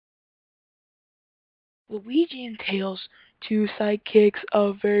Luigi and Tails, two sidekicks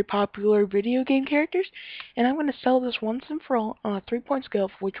of very popular video game characters, and I'm going to sell this once and for all on a 3-point scale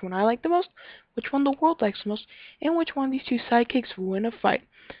for which one I like the most, which one the world likes the most, and which one of these two sidekicks will win a fight.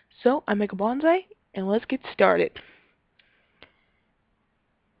 So, I make a bonsai, and let's get started.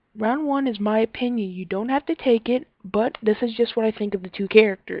 Round 1 is my opinion. You don't have to take it, but this is just what I think of the two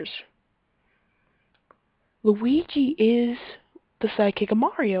characters. Luigi is the sidekick of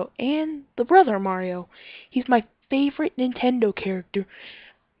Mario and the brother of Mario. He's my favorite Nintendo character.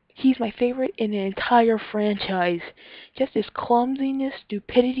 He's my favorite in an entire franchise. Just his clumsiness,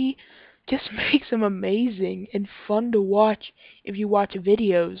 stupidity, just makes him amazing and fun to watch if you watch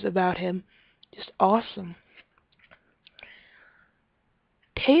videos about him. Just awesome.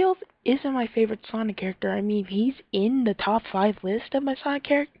 Tails isn't my favorite Sonic character. I mean, he's in the top 5 list of my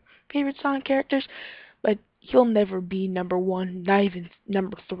favorite Sonic characters, but he'll never be number 1, not even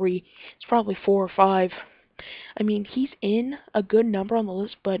number 3. It's probably 4 or 5. I mean, he's in a good number on the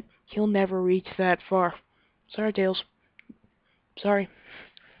list, but he'll never reach that far. Sorry, Tails. Sorry.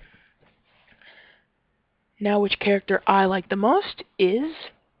 Now, which character I like the most is,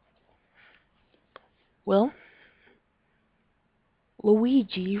 well,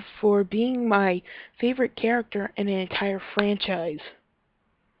 Luigi, for being my favorite character in an entire franchise.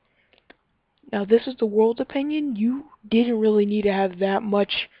 Now, this is the world's opinion. You didn't really need to have that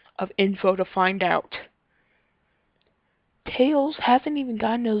much of info to find out. Tails hasn't even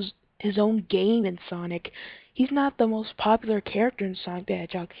gotten his own game in Sonic. He's not the most popular character in Sonic the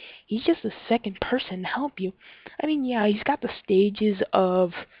Hedgehog. He's just the second person to help you. I mean, yeah, he's got the stages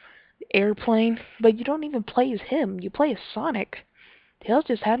of Airplane, but you don't even play as him. You play as Sonic. Tails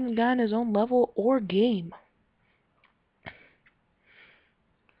just hasn't gotten his own level or game.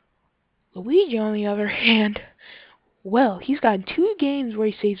 Luigi, on the other hand, well, he's gotten 2 games where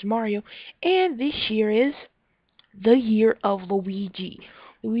he saves Mario, and this year is the year of Luigi.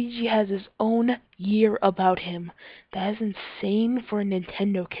 Luigi has his own year about him. That is insane for a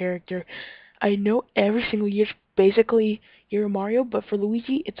Nintendo character. I know every single year's basically year of Mario, but for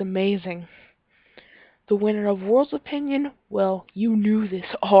Luigi, it's amazing. The winner of World's Opinion, well, you knew this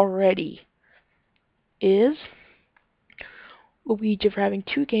already, is Luigi for having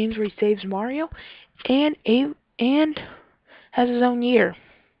 2 games where he saves Mario and has his own year.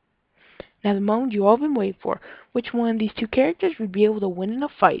 Now, the moment you all been waiting for, which one of these two characters would be able to win in a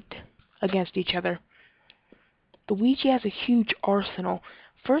fight against each other? Luigi has a huge arsenal.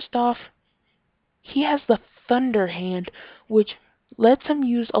 First off, he has the Thunder Hand, which lets him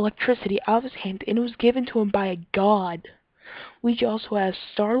use electricity out of his hand, and it was given to him by a god. Luigi also has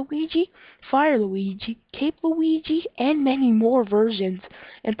Star Luigi, Fire Luigi, Cape Luigi, and many more versions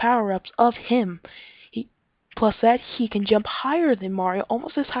and power-ups of him. Plus that, he can jump higher than Mario,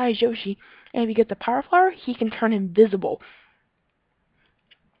 almost as high as Yoshi, and if he gets the Power Flower, he can turn invisible.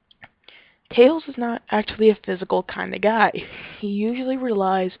 Tails is not actually a physical kind of guy. He usually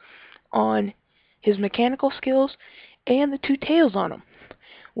relies on his mechanical skills and the 2 tails on him.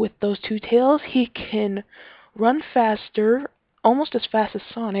 With those 2 tails, he can run faster, almost as fast as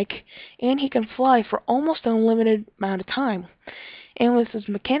Sonic, and he can fly for almost an unlimited amount of time. And with his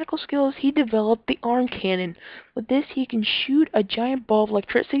mechanical skills, he developed the arm cannon. With this, he can shoot a giant ball of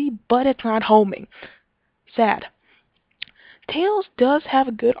electricity, but it's not homing. Sad. Tails does have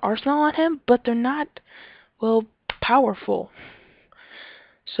a good arsenal on him, but they're not, well, powerful.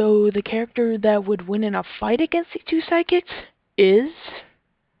 So the character that would win in a fight against these 2 sidekicks is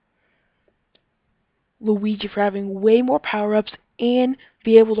Luigi, for having way more power-ups and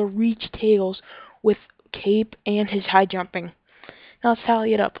be able to reach Tails with Cape and his high jumping. Now let's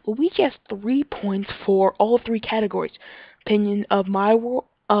tally it up. Luigi has 3 points for all 3 categories. Opinion of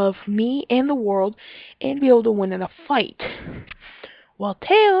me and the world, and be able to win in a fight. While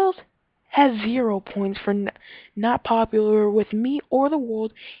Tails has 0 points for not popular with me or the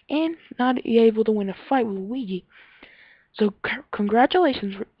world, and not able to win a fight with Luigi. So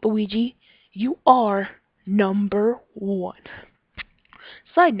congratulations, Luigi. You are number 1.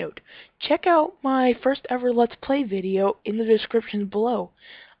 Side note, check out my first ever Let's Play video in the description below.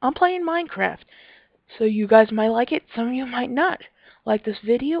 I'm playing Minecraft, so you guys might like it, some of you might not. Like this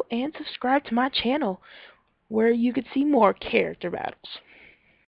video and subscribe to my channel, where you could see more character battles.